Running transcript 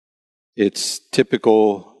It's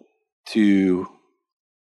typical to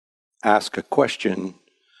ask a question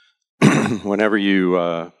whenever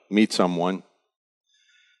you meet someone.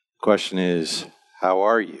 The question is, how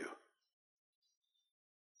are you?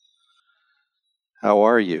 How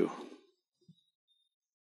are you?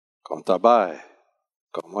 ¿Cómo está?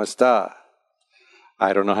 ¿Cómo está?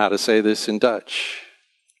 I don't know how to say this in Dutch.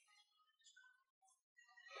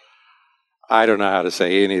 I don't know how to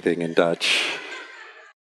say anything in Dutch.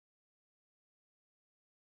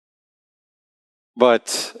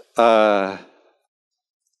 But I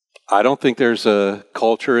don't think there's a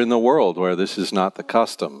culture in the world where this is not the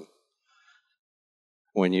custom.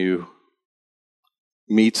 When you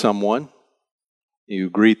meet someone,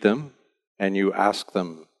 you greet them, and you ask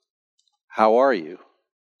them, how are you?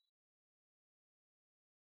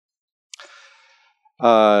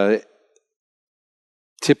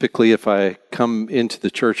 Typically, if I come into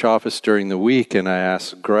the church office during the week and I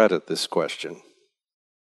ask Greta this question,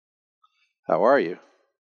 how are you?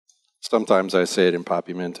 Sometimes I say it in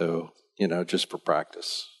Papiamento, just for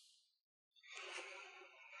practice.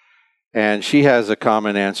 And she has a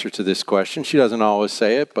common answer to this question. She doesn't always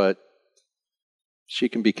say it, but she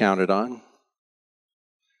can be counted on.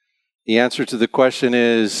 The answer to the question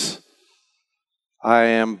is, I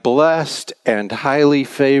am blessed and highly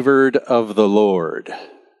favored of the Lord.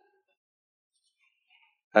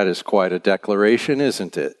 That is quite a declaration,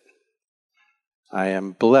 isn't it? I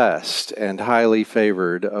am blessed and highly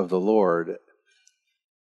favored of the Lord.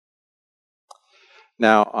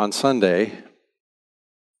 Now, on Sunday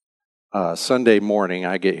morning,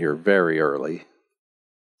 I get here very early.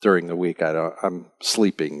 During the week, I'm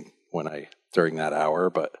sleeping during that hour,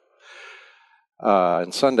 but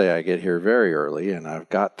on Sunday I get here very early, and I've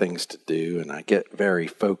got things to do, and I get very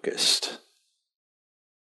focused.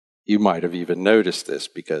 You might have even noticed this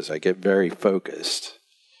because I get very focused.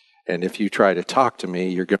 And if you try to talk to me,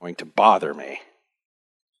 you're going to bother me.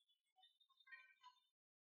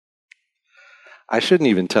 I shouldn't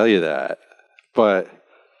even tell you that, but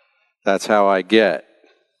that's how I get.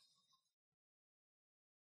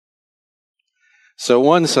 So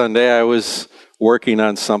one Sunday I was working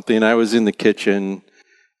on something. I was in the kitchen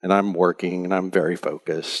and I'm working and I'm very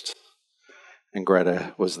focused. And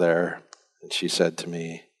Greta was there and she said to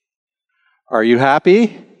me, "Are you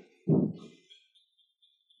happy?"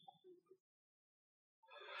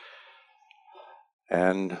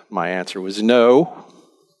 And my answer was no,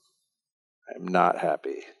 I'm not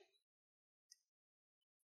happy.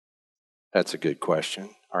 That's a good question.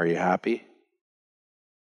 Are you happy?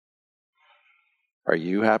 Are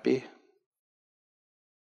you happy?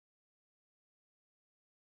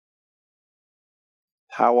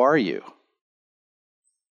 How are you?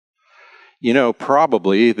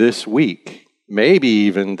 Probably this week, maybe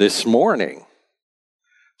even this morning,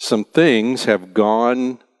 some things have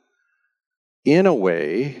gone in a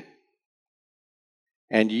way,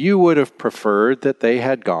 and you would have preferred that they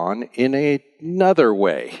had gone in another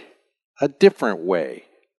way, a different way.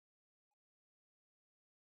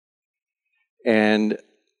 And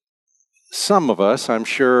some of us, I'm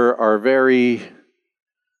sure, are very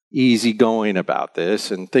easygoing about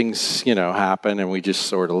this, and things, happen, and we just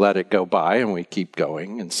sort of let it go by, and we keep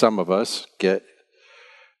going. And some of us get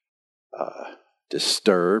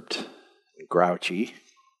disturbed and grouchy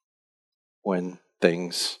when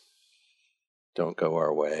things don't go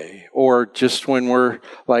our way, or just when we're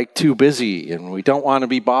too busy and we don't want to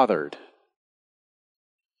be bothered.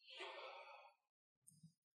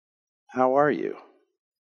 How are you?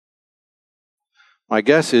 My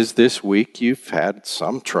guess is this week you've had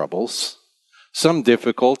some troubles, some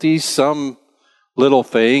difficulties, some little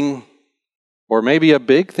thing, or maybe a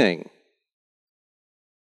big thing.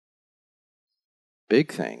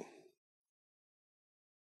 Big thing.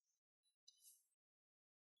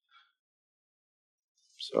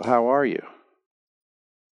 So how are you?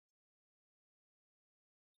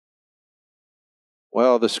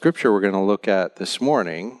 Well, the scripture we're going to look at this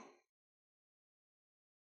morning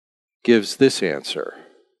gives this answer.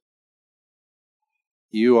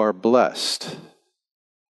 You are blessed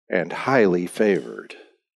and highly favored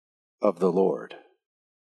of the Lord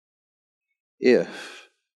if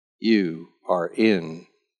you are in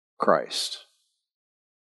Christ.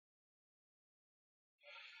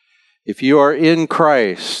 If you are in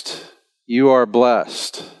Christ, you are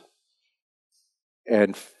blessed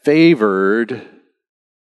and favored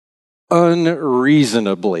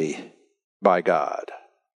unreasonably by God.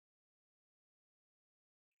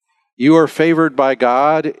 You are favored by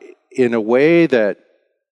God in a way that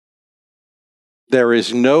there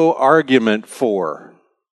is no argument for.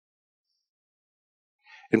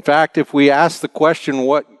 In fact, if we ask the question,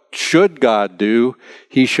 what should God do?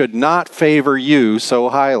 He should not favor you so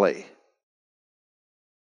highly.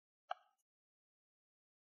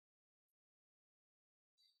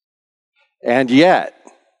 And yet,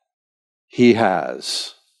 he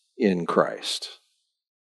has in Christ.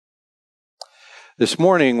 This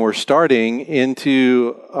morning, we're starting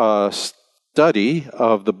into a study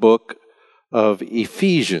of the book of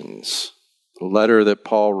Ephesians, the letter that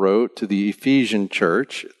Paul wrote to the Ephesian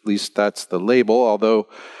church. At least that's the label, although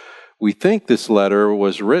we think this letter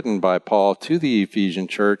was written by Paul to the Ephesian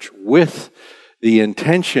church with the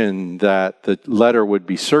intention that the letter would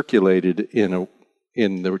be circulated in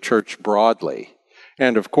the church broadly.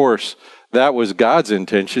 And of course, that was God's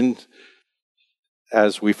intention,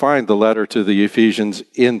 as we find the letter to the Ephesians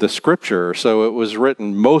in the Scripture. So it was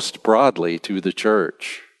written most broadly to the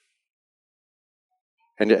church.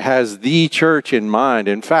 And it has the church in mind.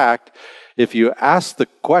 In fact, if you ask the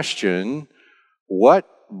question, what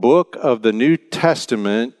book of the New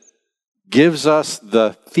Testament gives us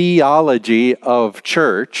the theology of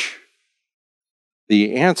church,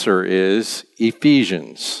 the answer is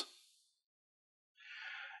Ephesians.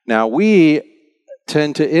 Now, we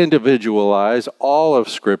tend to individualize all of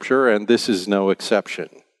Scripture, and this is no exception.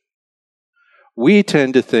 We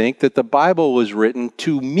tend to think that the Bible was written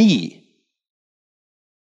to me.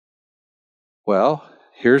 Well,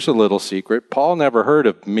 here's a little secret. Paul never heard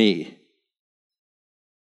of me,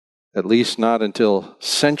 at least not until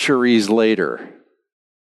centuries later.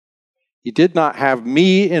 He did not have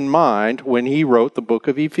me in mind when he wrote the book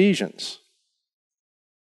of Ephesians,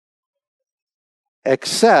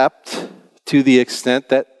 except to the extent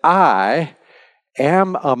that I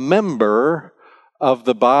am a member of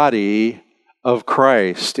the body of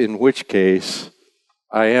Christ, in which case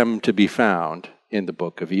I am to be found in the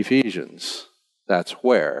book of Ephesians. That's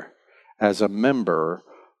where, as a member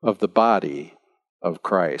of the body of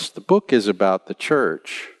Christ. The book is about the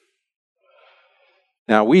church.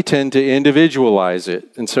 Now, we tend to individualize it,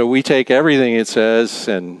 and so we take everything it says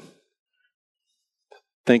and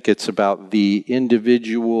think it's about the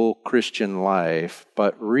individual Christian life,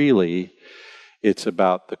 but really, it's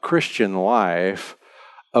about the Christian life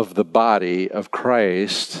of the body of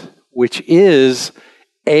Christ, which is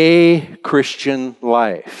a Christian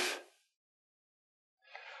life.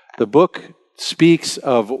 The book speaks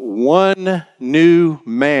of one new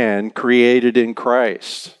man created in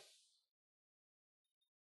Christ.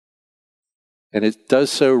 And it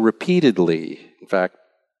does so repeatedly. In fact,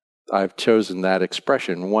 I've chosen that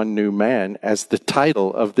expression, one new man, as the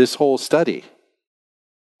title of this whole study.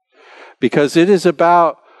 Because it is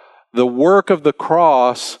about the work of the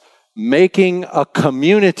cross making a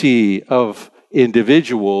community of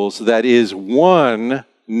individuals that is one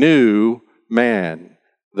new man,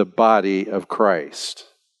 the body of Christ.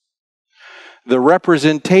 The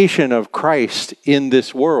representation of Christ in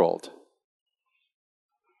this world.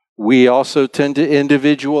 We also tend to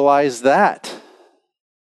individualize that.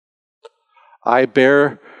 I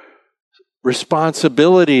bear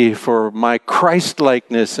responsibility for my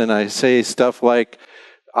Christ-likeness, and I say stuff like,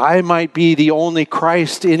 I might be the only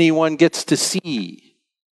Christ anyone gets to see.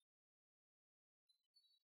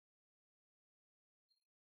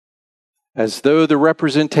 As though the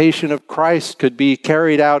representation of Christ could be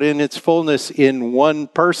carried out in its fullness in one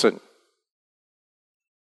person.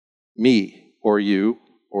 Me, or you,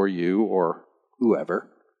 or whoever.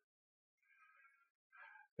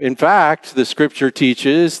 In fact, the Scripture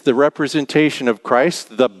teaches the representation of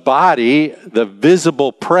Christ, the body, the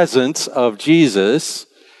visible presence of Jesus,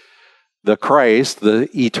 the Christ, the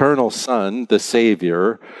eternal Son, the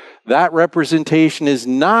Savior. That representation is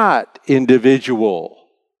not individual.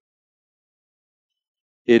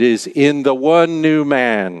 It is in the one new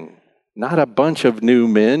man. Not a bunch of new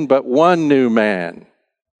men, but one new man.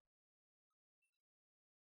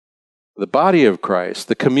 The body of Christ,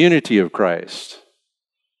 the community of Christ.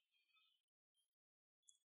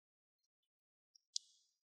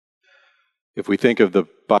 If we think of the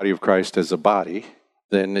body of Christ as a body,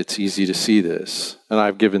 then it's easy to see this. And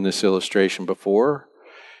I've given this illustration before.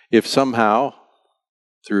 If somehow,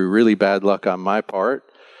 through really bad luck on my part,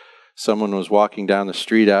 someone was walking down the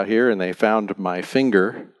street out here and they found my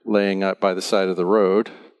finger laying up by the side of the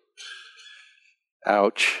road.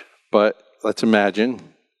 Ouch. But let's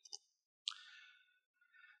imagine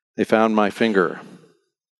they found my finger.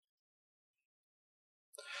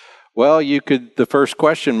 Well, the first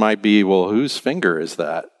question might be, well, whose finger is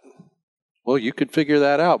that? Well, you could figure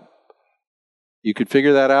that out. You could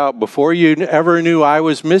figure that out before you ever knew I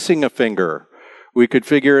was missing a finger. We could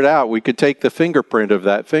figure it out. We could take the fingerprint of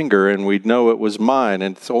that finger and we'd know it was mine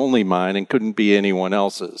and it's only mine and couldn't be anyone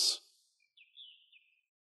else's.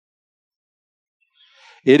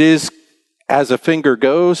 It is, as a finger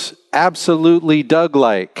goes, absolutely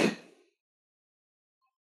Doug-like.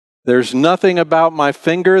 There's nothing about my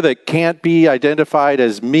finger that can't be identified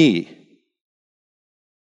as me.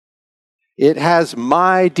 It has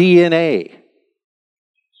my DNA.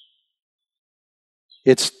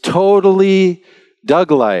 It's totally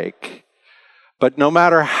Doug-like. But no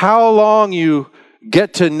matter how long you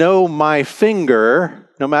get to know my finger,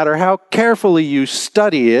 no matter how carefully you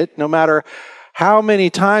study it, no matter how many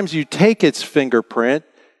times you take its fingerprint,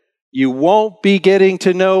 you won't be getting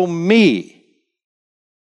to know me.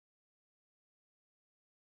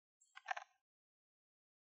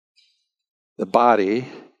 The body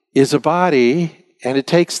is a body, and it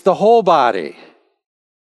takes the whole body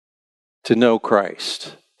to know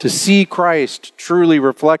Christ, to see Christ truly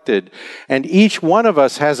reflected. And each one of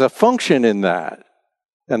us has a function in that,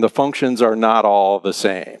 and the functions are not all the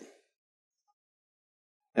same.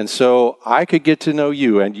 And so I could get to know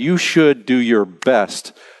you, and you should do your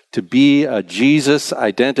best to be a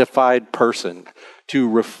Jesus-identified person, to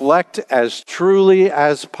reflect as truly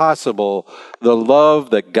as possible the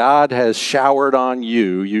love that God has showered on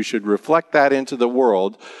you. You should reflect that into the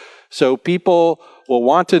world so people will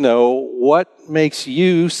want to know what makes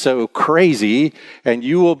you so crazy, and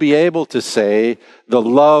you will be able to say the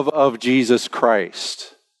love of Jesus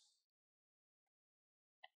Christ.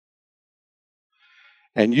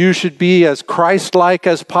 And you should be as Christ-like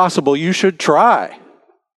as possible. You should try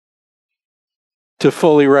to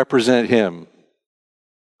fully represent Him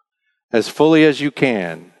as fully as you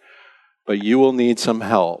can, but you will need some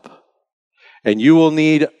help. And you will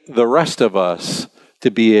need the rest of us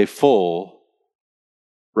to be a full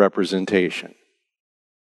representation.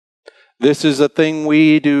 This is a thing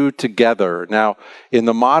we do together. Now, in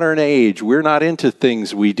the modern age, we're not into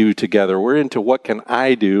things we do together. We're into what can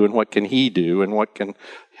I do and what can he do and what can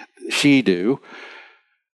she do.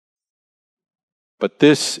 But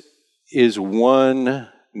this is one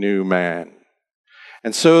new man.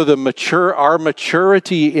 And so our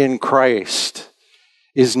maturity in Christ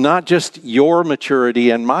is not just your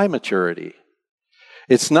maturity and my maturity.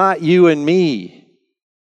 It's not you and me.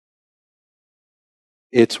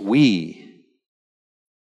 It's we.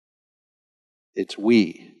 It's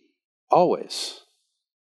we. Always.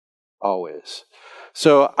 Always.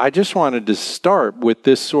 So I just wanted to start with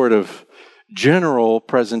this sort of general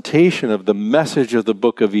presentation of the message of the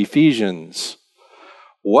book of Ephesians.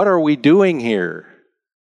 What are we doing here?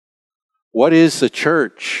 What is the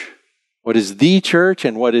church? What is the church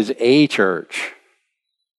and what is a church?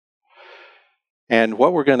 And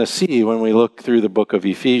what we're going to see when we look through the book of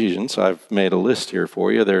Ephesians, I've made a list here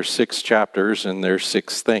for you. There's 6 chapters and there's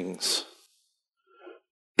 6 things.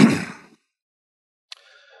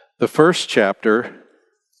 The first chapter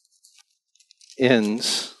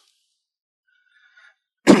ends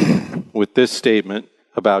with this statement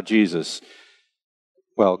about Jesus.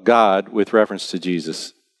 Well, God, with reference to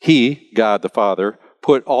Jesus. He, God the Father,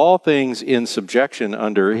 put all things in subjection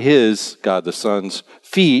under His, God the Son's,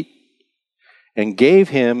 feet, and gave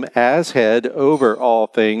Him as head over all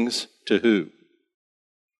things to who?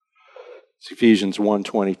 It's Ephesians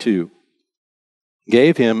 1:22.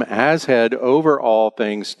 Gave Him as head over all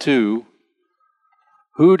things to,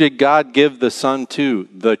 who did God give the Son to?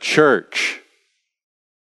 The church.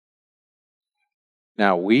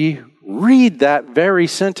 Now we read that very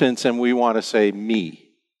sentence and we want to say me.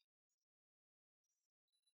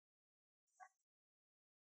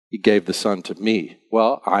 He gave the Son to me.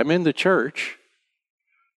 Well, I'm in the church.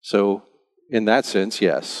 So, in that sense,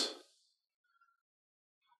 yes.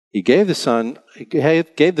 He gave the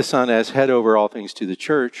Son as head over all things to the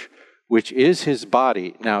church, which is His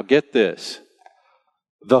body. Now, get this.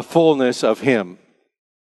 The fullness of Him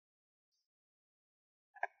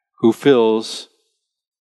who fills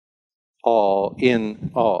all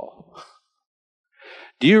in all.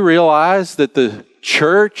 Do you realize that the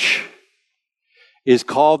church is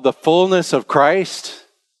called the fullness of Christ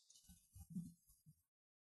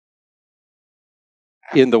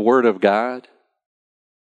in the Word of God?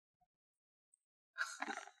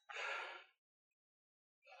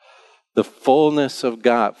 The fullness of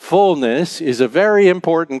God. Fullness is a very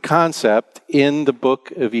important concept in the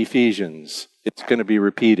book of Ephesians. It's going to be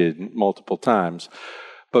repeated multiple times.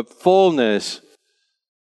 But fullness,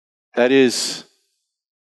 that is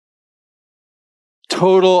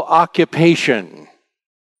total occupation.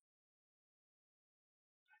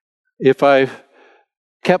 If I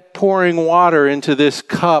kept pouring water into this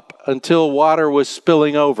cup until water was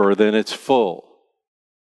spilling over, then it's full.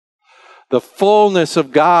 The fullness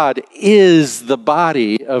of God is the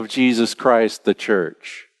body of Jesus Christ, the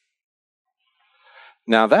church.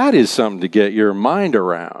 Now that is something to get your mind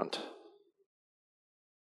around.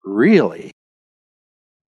 Really?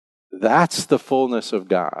 That's the fullness of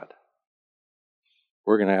God.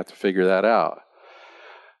 We're going to have to figure that out.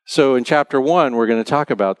 So in chapter 1, we're going to talk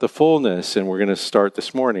about the fullness, and we're going to start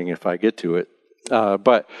this morning if I get to it.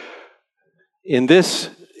 But in this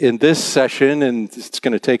session, and it's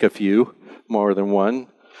going to take a few, more than one,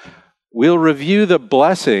 we'll review the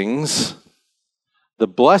blessings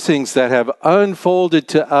that have unfolded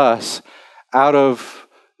to us out of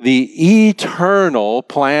the eternal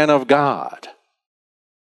plan of God.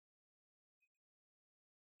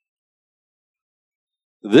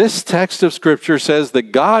 This text of Scripture says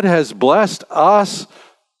that God has blessed us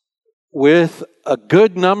with a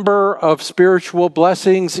good number of spiritual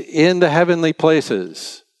blessings in the heavenly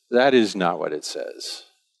places. That is not what it says.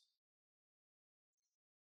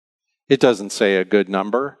 It doesn't say a good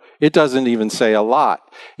number. It doesn't even say a lot.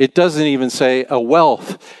 It doesn't even say a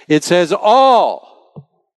wealth. It says all.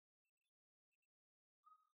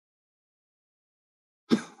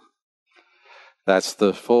 That's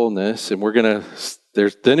the fullness, and we're going to...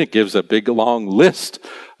 Then it gives a big long list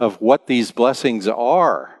of what these blessings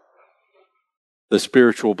are. The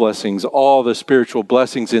spiritual blessings, all the spiritual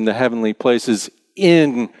blessings in the heavenly places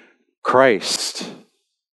in Christ,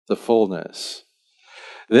 the fullness.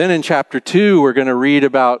 Then in chapter 2, we're going to read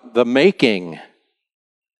about the making.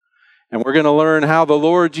 And we're going to learn how the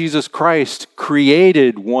Lord Jesus Christ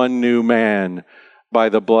created one new man by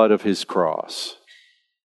the blood of his cross.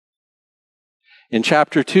 In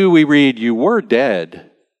chapter 2, we read, "You were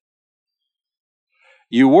dead.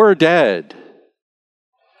 You were dead.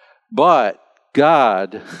 But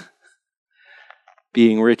God,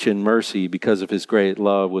 being rich in mercy because of his great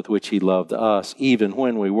love with which he loved us, even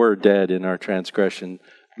when we were dead in our transgression,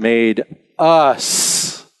 made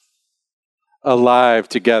us alive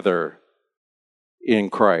together in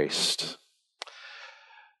Christ."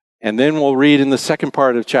 And then we'll read in the second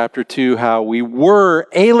part of chapter 2 how we were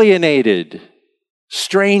alienated,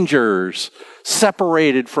 strangers,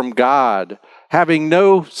 separated from God, having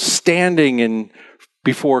no standing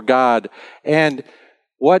before God. And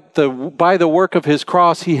by the work of his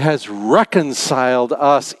cross, he has reconciled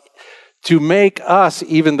us to make us,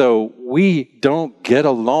 even though we don't get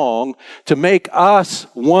along, to make us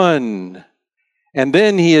one. And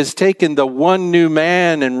then he has taken the one new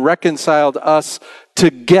man and reconciled us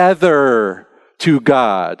together to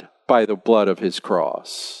God by the blood of his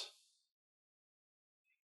cross.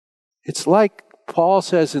 It's like Paul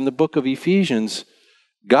says in the book of Ephesians,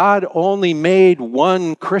 God only made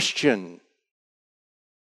one Christian.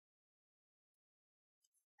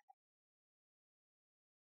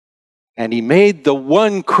 And he made the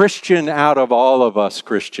one Christian out of all of us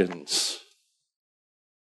Christians.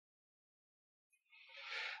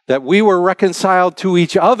 That we were reconciled to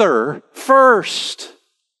each other first,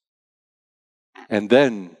 and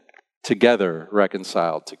then together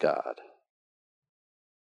reconciled to God.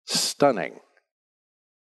 Stunning.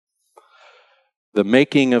 The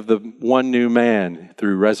making of the one new man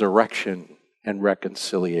through resurrection and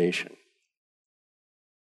reconciliation.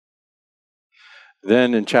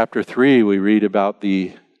 Then in chapter 3, we read about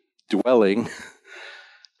the dwelling.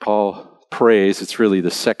 Paul prays. It's really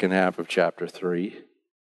the second half of chapter 3.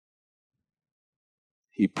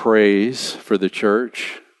 He prays for the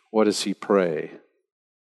church. What does he pray?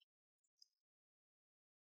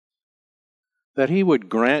 That he would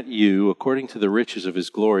grant you, according to the riches of his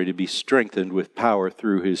glory, to be strengthened with power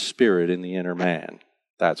through his Spirit in the inner man.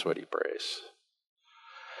 That's what he prays.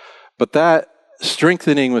 But that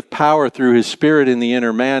strengthening with power through his Spirit in the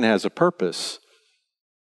inner man has a purpose.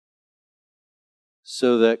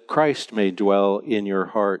 So that Christ may dwell in your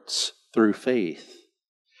hearts through faith.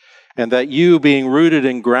 And that you, being rooted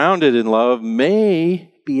and grounded in love,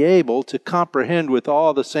 may be able to comprehend with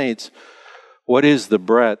all the saints what is the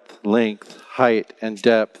breadth, length, height, and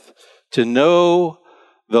depth, to know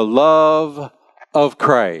the love of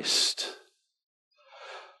Christ.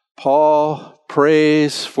 Paul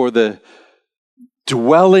prays for the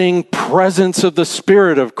dwelling presence of the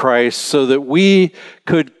Spirit of Christ so that we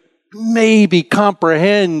could maybe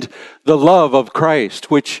comprehend the love of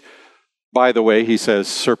Christ, which, by the way, he says,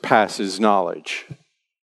 surpasses knowledge.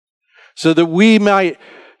 So that we might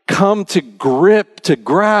come to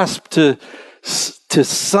grasp, to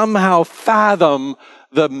somehow fathom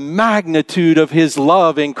the magnitude of his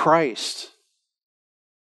love in Christ,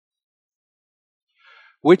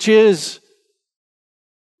 which is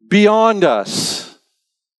beyond us.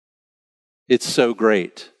 It's so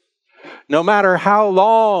great. No matter how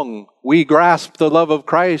long we grasp the love of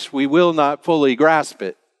Christ, we will not fully grasp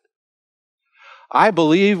it. I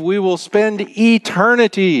believe we will spend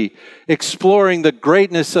eternity exploring the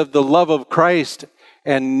greatness of the love of Christ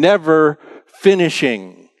and never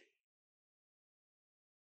finishing.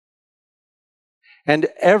 And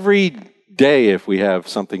every day, if we have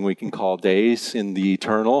something we can call days in the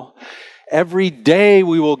eternal, every day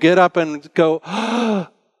we will get up and go,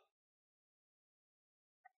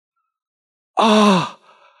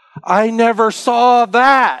 I never saw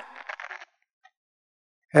that.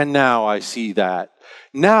 And now I see that.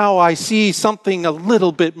 Now I see something a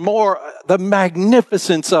little bit more, the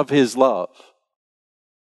magnificence of His love.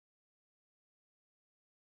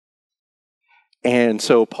 And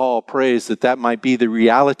so Paul prays that that might be the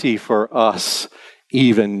reality for us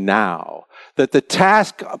even now. That the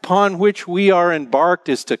task upon which we are embarked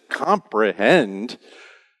is to comprehend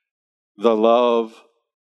the love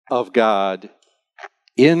of God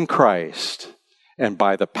in Christ and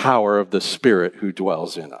by the power of the Spirit who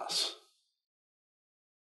dwells in us.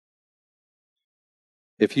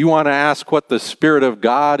 If you want to ask what the Spirit of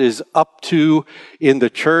God is up to in the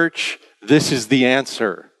church, this is the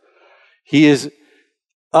answer. He is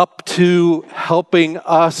up to helping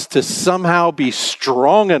us to somehow be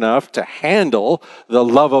strong enough to handle the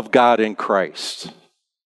love of God in Christ.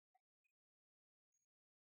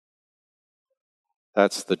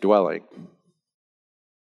 That's the dwelling.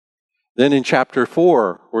 Then in chapter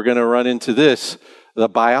 4, we're going to run into this, the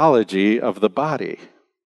biology of the body.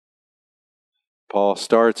 Paul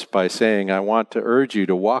starts by saying, I want to urge you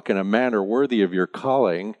to walk in a manner worthy of your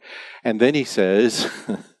calling. And then he says,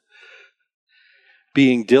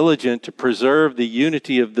 being diligent to preserve the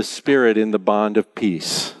unity of the Spirit in the bond of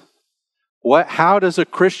peace. How does a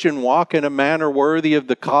Christian walk in a manner worthy of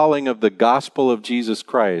the calling of the gospel of Jesus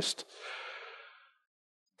Christ?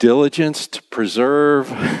 Diligence to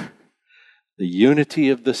preserve the unity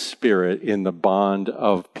of the Spirit in the bond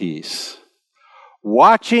of peace.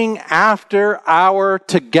 Watching after our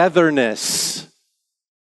togetherness.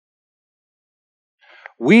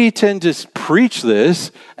 We tend to preach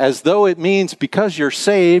this as though it means because you're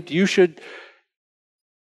saved, you should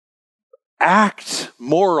act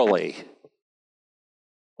morally.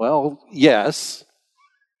 Well, yes.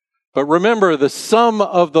 But remember, the sum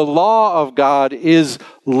of the law of God is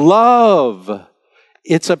love.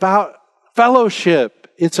 It's about fellowship.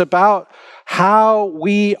 It's about how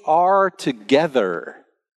we are together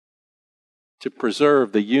to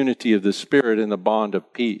preserve the unity of the Spirit in the bond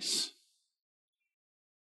of peace.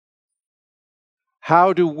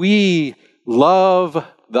 How do we love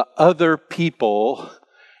the other people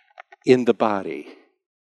in the body?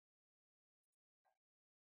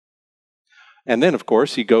 And then, of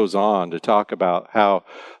course, he goes on to talk about how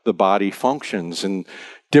the body functions, and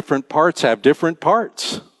different parts have different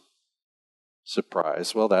parts.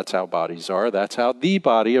 Surprise. Well, that's how bodies are. That's how the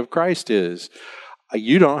body of Christ is.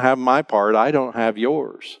 You don't have my part. I don't have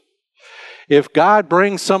yours. If God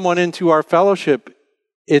brings someone into our fellowship,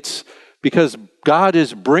 it's because God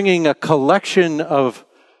is bringing a collection of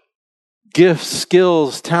gifts,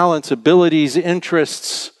 skills, talents, abilities,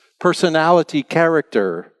 interests, personality,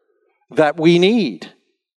 character that we need.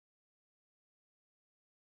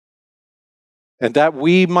 And that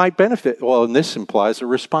we might benefit. Well, and this implies a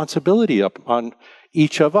responsibility upon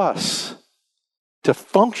each of us to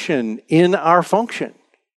function in our function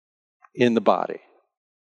in the body.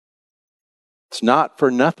 It's not for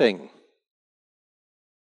nothing.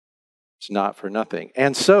 It's not for nothing.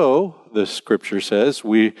 And so, the scripture says,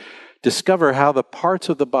 we discover how the parts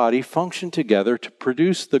of the body function together to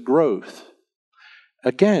produce the growth.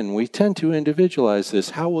 Again, we tend to individualize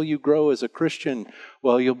this. How will you grow as a Christian?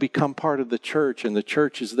 Well, you'll become part of the church, and the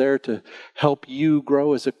church is there to help you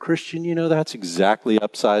grow as a Christian. You know, that's exactly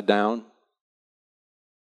upside down.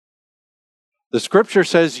 The scripture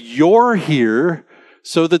says you're here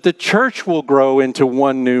so that the church will grow into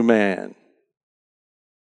one new man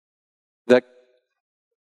that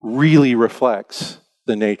really reflects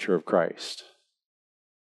the nature of Christ.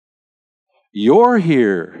 You're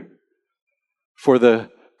here for the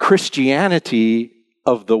Christianity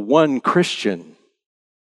of the one Christian.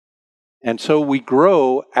 And so we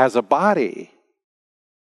grow as a body,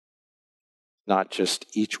 not just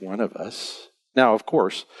each one of us. Now, of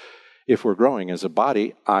course, if we're growing as a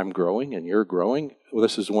body, I'm growing and you're growing. Well,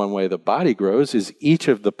 this is one way the body grows, is each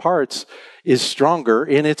of the parts is stronger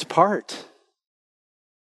in its part.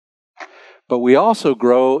 But we also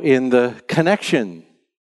grow in the connection,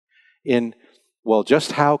 in, well,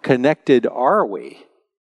 just how connected are we?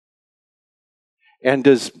 And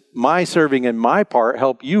does my serving in my part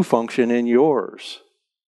help you function in yours?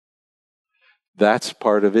 That's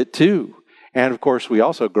part of it too. And of course, we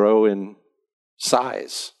also grow in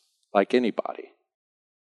size, like anybody.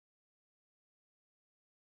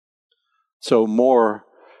 so more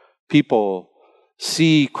people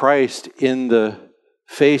see Christ in the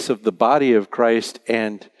face of the body of Christ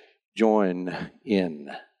and join in.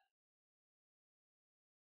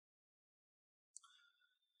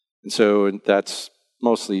 And so that's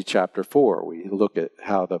mostly chapter 4. We look at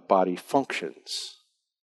how the body functions.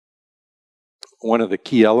 One of the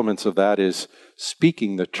key elements of that is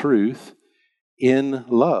speaking the truth in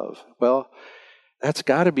love. Well, that's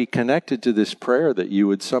got to be connected to this prayer that you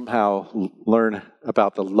would somehow learn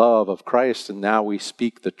about the love of Christ, and now we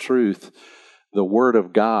speak the truth, the Word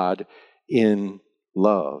of God, in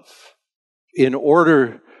love, in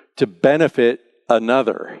order to benefit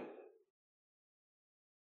another.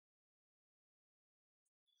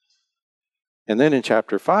 And then in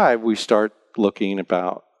chapter 5, we start looking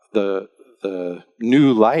about the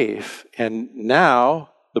new life, and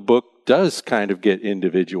now the book does kind of get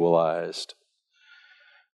individualized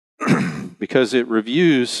because it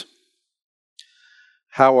reviews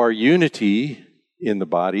how our unity in the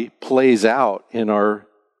body plays out in our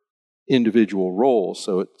individual roles.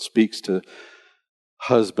 So it speaks to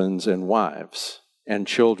husbands and wives and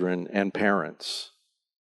children and parents.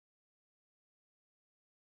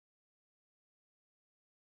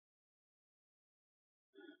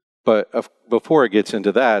 But before it gets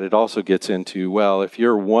into that, it also gets into, well, if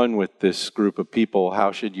you're one with this group of people,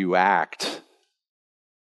 how should you act?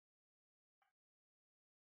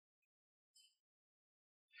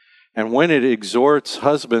 And when it exhorts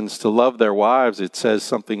husbands to love their wives, it says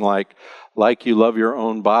something like you love your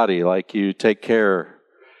own body, like you take care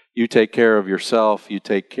of yourself, you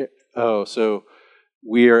take care. Oh, so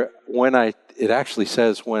it actually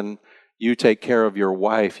says when you take care of your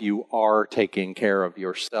wife, you are taking care of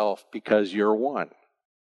yourself because you're one.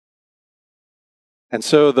 And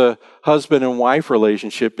so the husband and wife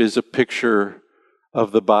relationship is a picture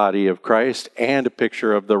of the body of Christ and a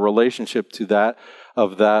picture of the relationship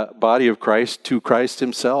of that body of Christ to Christ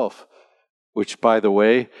himself, which, by the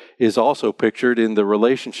way, is also pictured in the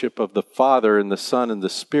relationship of the Father and the Son and the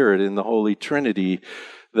Spirit in the Holy Trinity.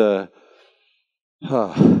 It's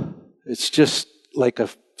just like a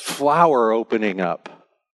flower opening up.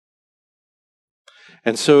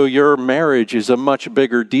 And so your marriage is a much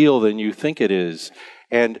bigger deal than you think it is.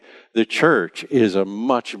 And the church is a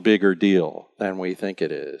much bigger deal than we think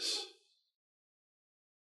it is.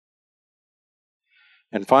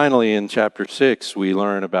 And finally, in chapter 6, we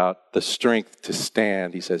learn about the strength to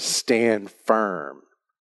stand. He says, stand firm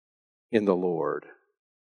in the Lord,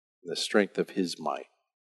 the strength of his might.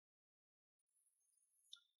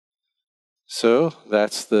 So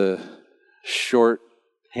that's the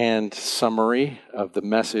shorthand summary of the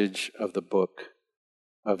message of the book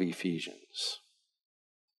of Ephesians.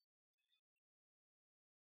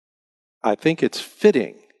 I think it's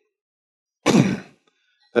fitting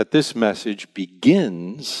that this message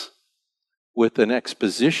begins with an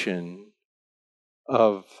exposition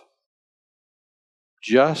of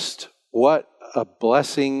just what a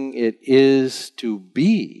blessing it is to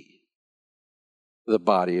be the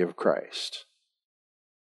body of Christ,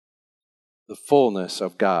 the fullness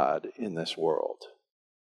of God in this world.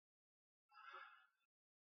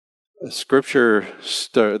 The scripture,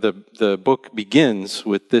 the book begins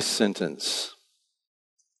with this sentence.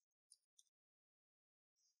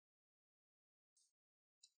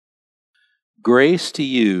 Grace to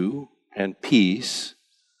you and peace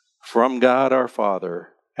from God our Father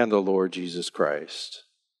and the Lord Jesus Christ.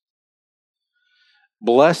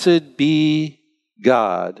 Blessed be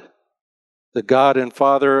God, the God and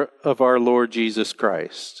Father of our Lord Jesus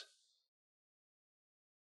Christ,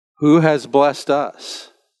 who has blessed us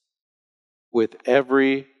with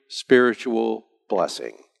every spiritual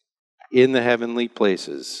blessing in the heavenly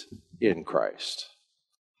places in Christ.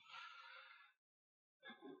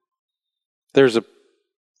 There's a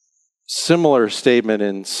similar statement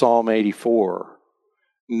in Psalm 84.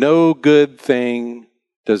 No good thing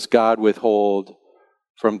does God withhold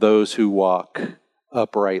from those who walk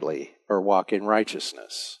uprightly or walk in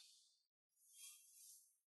righteousness.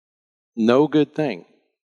 No good thing.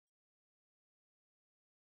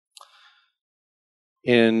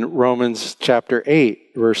 In Romans chapter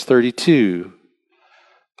 8, verse 32,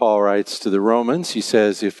 Paul writes to the Romans, he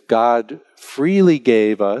says, if God freely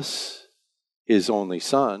gave us his only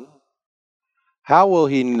Son, how will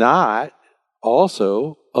he not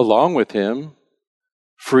also, along with him,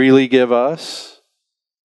 freely give us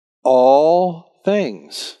all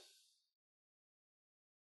things?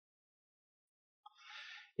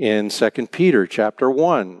 In 2 Peter chapter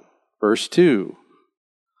 1, verse 2,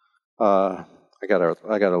 I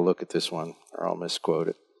gotta look at this one, or I'll misquote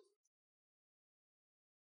it.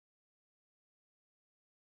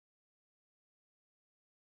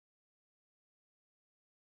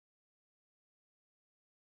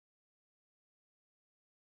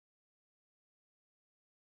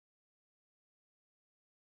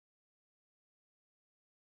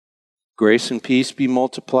 Grace and peace be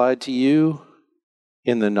multiplied to you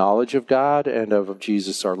in the knowledge of God and of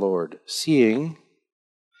Jesus our Lord, seeing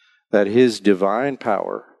that his divine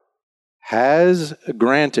power has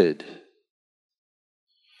granted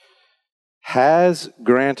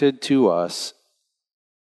to us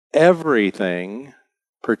everything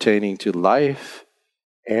pertaining to life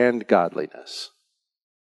and godliness.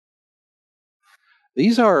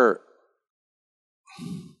 These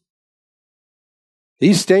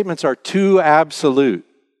statements are too absolute.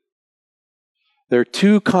 They're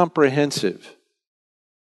too comprehensive.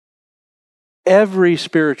 Every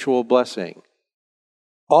spiritual blessing,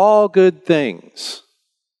 all good things,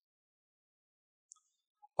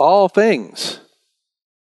 all things,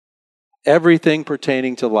 everything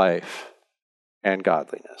pertaining to life and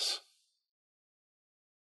godliness.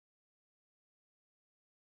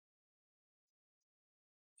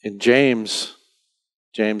 In James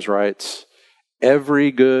writes,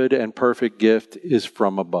 every good and perfect gift is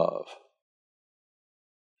from above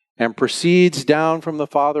and proceeds down from the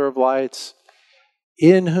Father of lights,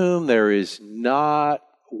 in whom there is not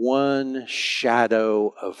one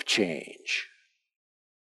shadow of change.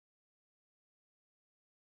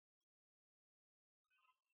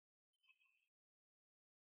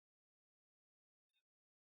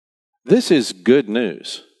 This is good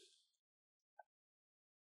news.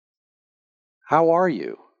 How are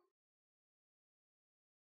you?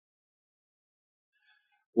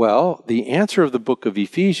 Well, the answer of the book of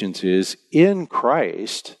Ephesians is, in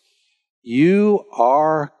Christ, you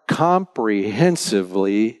are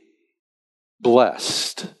comprehensively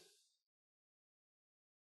blessed.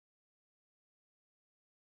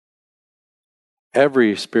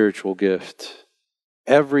 Every spiritual gift,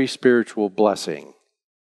 every spiritual blessing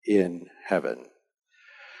in heaven.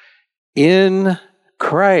 In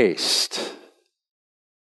Christ.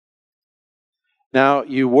 Now,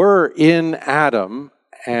 you were in Adam,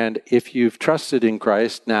 and if you've trusted in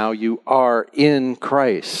Christ, now you are in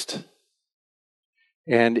Christ.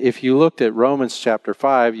 And if you looked at Romans chapter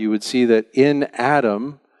 5, you would see that in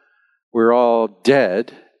Adam, we're all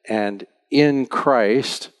dead, and in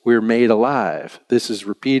Christ, we're made alive. This is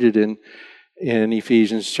repeated in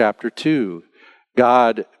Ephesians chapter 2.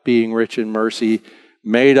 God, being rich in mercy,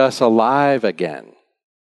 made us alive again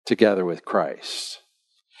together with Christ.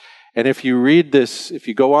 And if you read this, if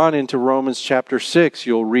you go on into Romans chapter 6,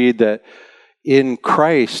 you'll read that in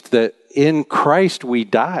Christ we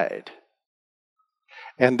died.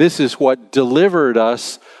 And this is what delivered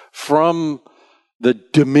us from the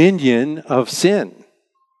dominion of sin,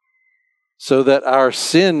 so that our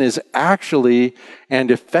sin is actually and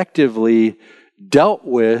effectively dealt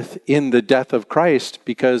with in the death of Christ,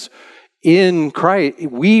 because in Christ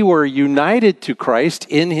we were united to Christ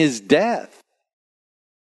in his death.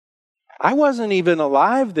 I wasn't even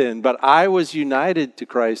alive then, but I was united to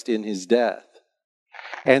Christ in his death.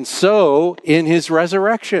 And so in his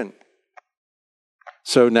resurrection.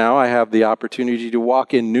 So now I have the opportunity to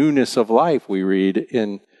walk in newness of life, we read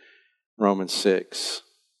in Romans 6.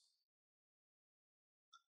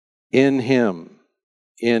 In him,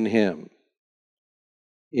 in him,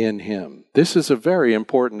 in him. This is a very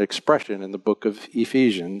important expression in the book of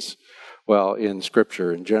Ephesians. Well, in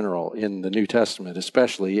Scripture in general, in the New Testament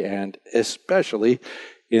especially, and especially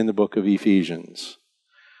in the book of Ephesians.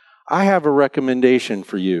 I have a recommendation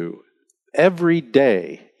for you. Every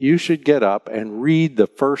day, you should get up and read the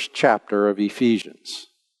first chapter of Ephesians,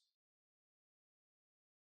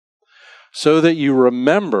 so that you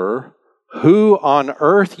remember who on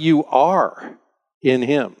earth you are in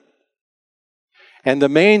him. And the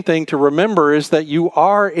main thing to remember is that you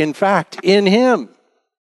are, in fact, in him.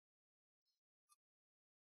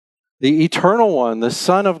 The eternal one, the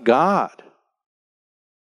Son of God,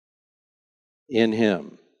 in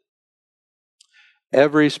him.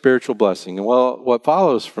 Every spiritual blessing. Well, what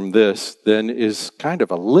follows from this then is kind of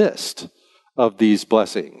a list of these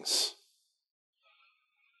blessings.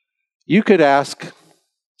 You could ask,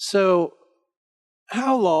 so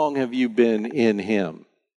how long have you been in him?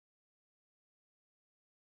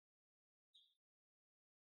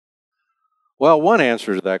 Well, one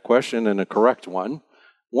answer to that question, and a correct one,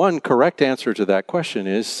 one correct answer to that question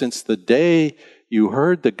is, since the day you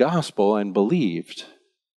heard the gospel and believed.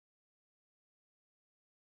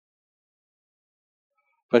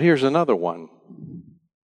 But here's another one.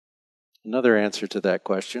 Another answer to that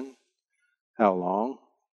question. How long?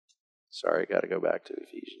 Sorry, got to go back to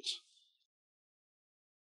Ephesians.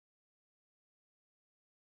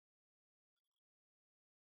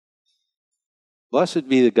 Blessed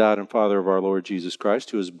be the God and Father of our Lord Jesus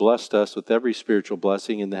Christ, who has blessed us with every spiritual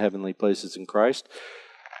blessing in the heavenly places in Christ,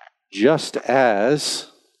 just as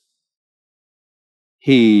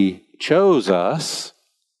He chose us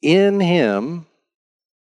in Him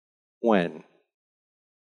when?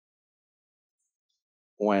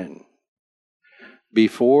 When?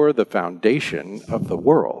 Before the foundation of the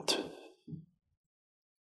world.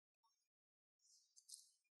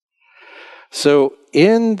 So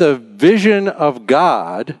in the vision of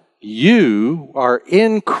God, you are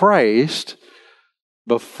in Christ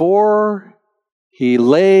before He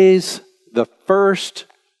lays the first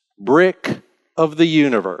brick of the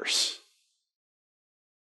universe.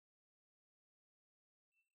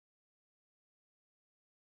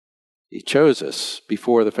 He chose us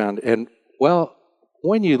before the foundation. And, well,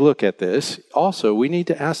 when you look at this, also we need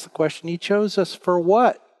to ask the question, He chose us for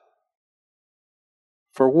what?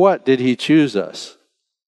 For what did He choose us?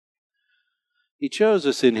 He chose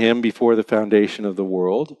us in Him before the foundation of the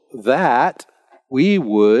world, that we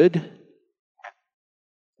would,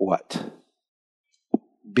 what?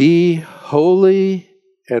 Be holy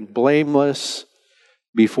and blameless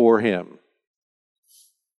before Him.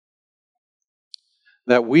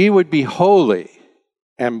 That we would be holy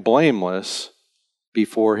and blameless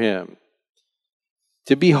before Him.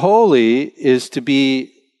 To be holy is to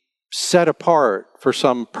be set apart for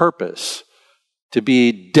some purpose, to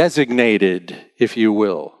be designated, if you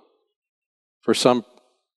will, for some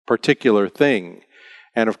particular thing.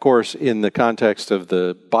 And of course, in the context of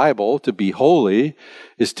the Bible, to be holy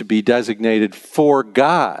is to be designated for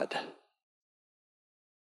God.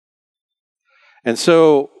 And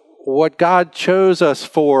so, what God chose us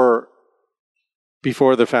for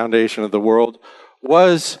before the foundation of the world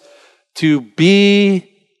was to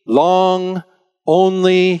belong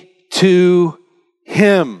only to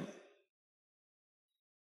Him.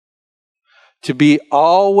 To be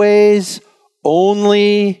always,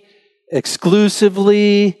 only,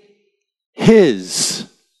 exclusively His.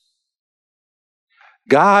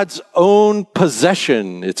 God's own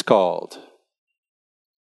possession, it's called.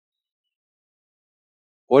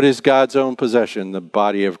 What is God's own possession? The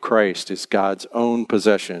body of Christ is God's own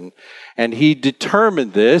possession. And He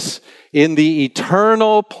determined this in the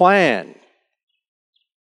eternal plan.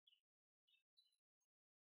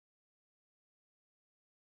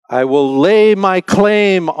 I will lay my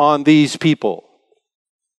claim on these people,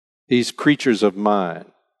 these creatures of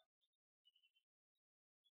mine.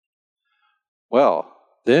 Well,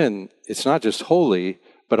 then it's not just holy,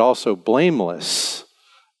 but also blameless.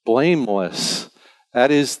 Blameless.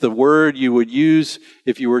 That is the word you would use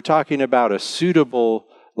if you were talking about a suitable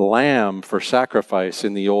lamb for sacrifice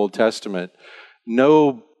in the Old Testament.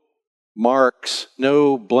 No marks,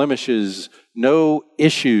 no blemishes, no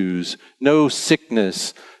issues, no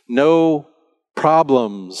sickness, no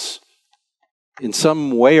problems. In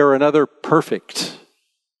some way or another, perfect.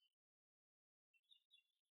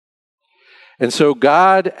 And so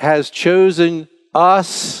God has chosen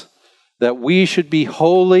us that we should be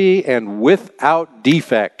holy and without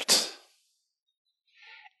defect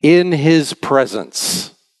in His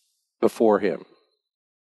presence before Him.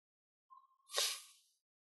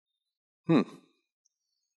 Well,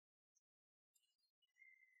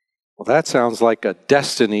 that sounds like a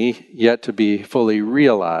destiny yet to be fully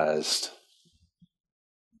realized.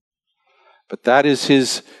 But that is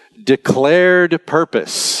His declared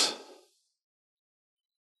purpose.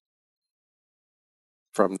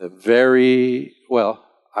 From the very, well,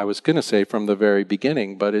 I was going to say from the very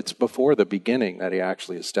beginning, but it's before the beginning that He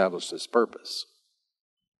actually established His purpose.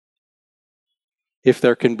 If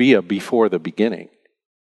there can be a before the beginning,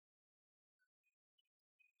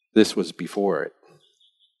 this was before it.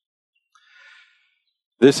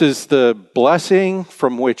 This is the blessing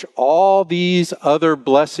from which all these other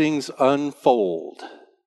blessings unfold.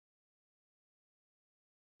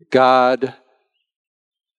 God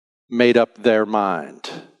made up their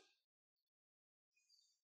mind.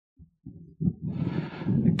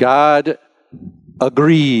 God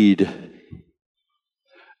agreed.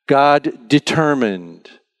 God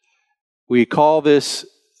determined. We call this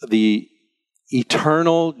the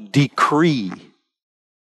eternal decree.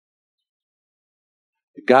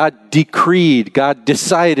 God decreed, God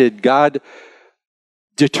decided, God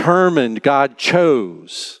determined, God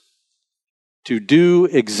chose to do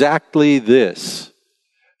exactly this,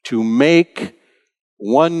 to make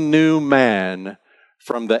one new man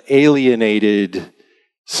from the alienated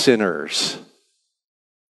sinners.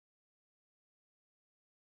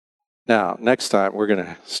 Now, next time, we're going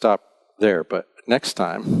to stop there, but next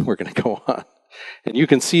time we're going to go on. And you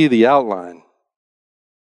can see the outline.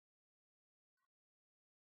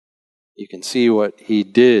 You can see what He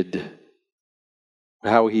did,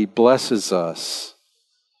 how He blesses us.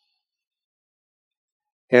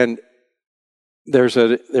 And there's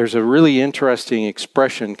a really interesting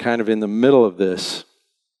expression kind of in the middle of this.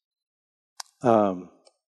 It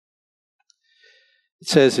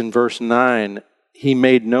says in verse 9, He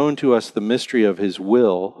made known to us the mystery of His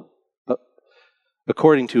will,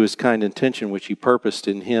 according to His kind intention, which He purposed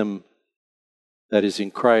in Him, that is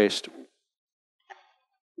in Christ,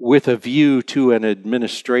 with a view to an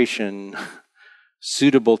administration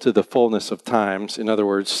suitable to the fullness of times. In other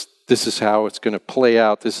words, this is how it's going to play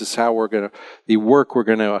out. This is how the work we're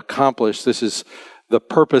going to accomplish. This is the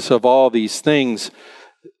purpose of all these things.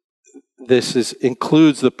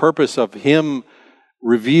 Includes the purpose of Him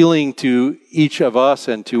revealing to each of us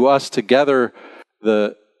and to us together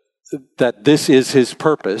that this is His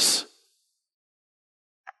purpose,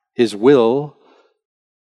 His will.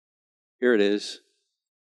 Here it is.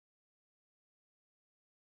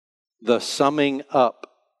 The summing up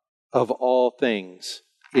of all things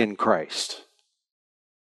in Christ.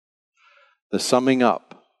 The summing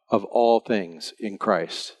up of all things in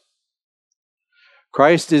Christ.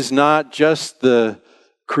 Christ is not just the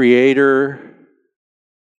creator,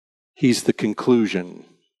 He's the conclusion.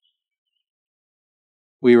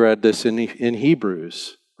 We read this in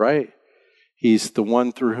Hebrews, right? He's the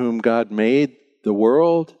one through whom God made the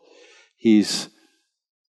world. He's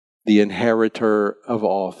the inheritor of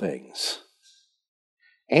all things.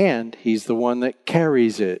 And He's the one that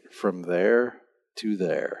carries it from there to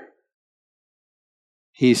there.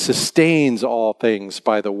 He sustains all things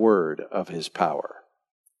by the word of His power.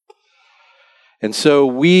 And so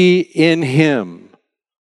we in Him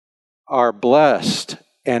are blessed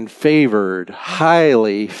and favored,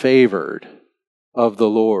 highly favored of the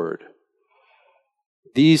Lord.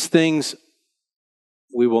 These things,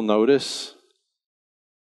 we will notice,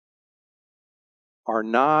 are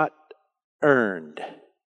not earned.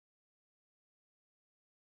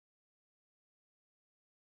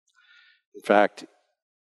 In fact,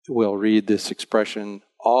 we'll read this expression,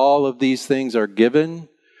 all of these things are given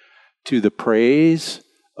to the praise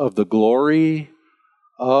of the glory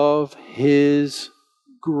of His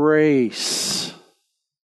grace.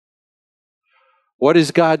 What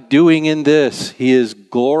is God doing in this? He is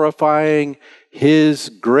glorifying His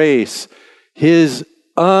grace, His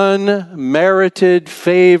unmerited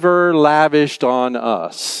favor lavished on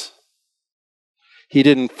us. He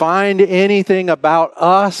didn't find anything about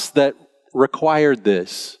us that required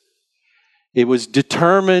this. It was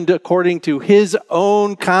determined according to His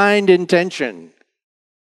own kind intention.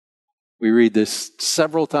 We read this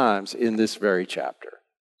several times in this very chapter.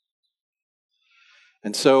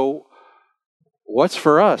 And so, what's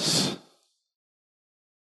for us?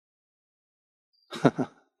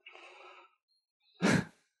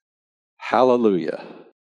 Hallelujah.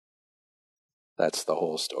 That's the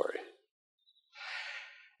whole story.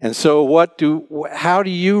 And so how do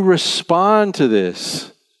you respond to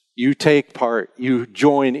this? You take part, you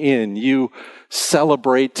join in, you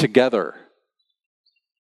celebrate together.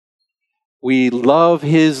 We love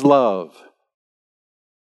His love.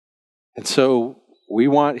 And so we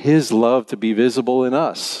want His love to be visible in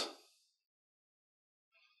us.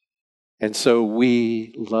 And so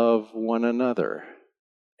we love one another.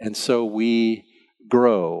 And so we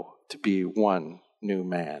grow to be one new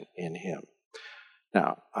man in Him.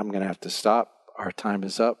 Now, I'm going to have to stop. Our time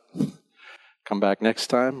is up. Come back next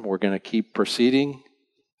time. We're going to keep proceeding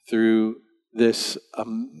through this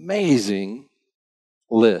amazing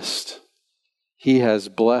list. He has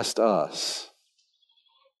blessed us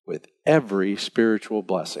with every spiritual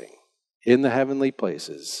blessing in the heavenly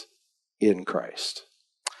places in Christ.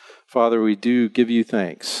 Father, we do give You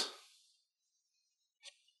thanks.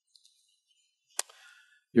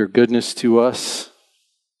 Your goodness to us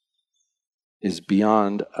is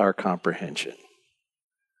beyond our comprehension.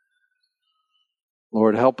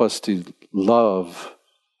 Lord, help us to love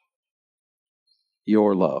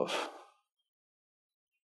Your love,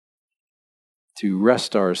 to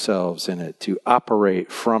rest ourselves in it, to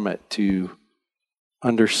operate from it, to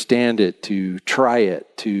understand it, to try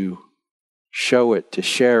it, to show it, to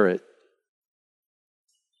share it.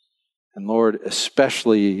 And Lord,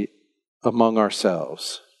 especially among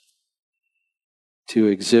ourselves, to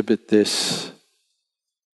exhibit this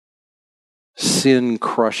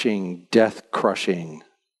sin-crushing, death-crushing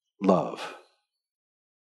love.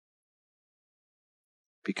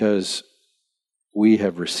 Because we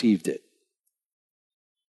have received it.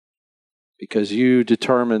 Because You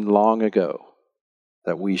determined long ago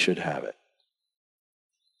that we should have it.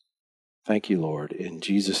 Thank You, Lord. In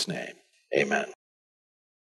Jesus' name, amen.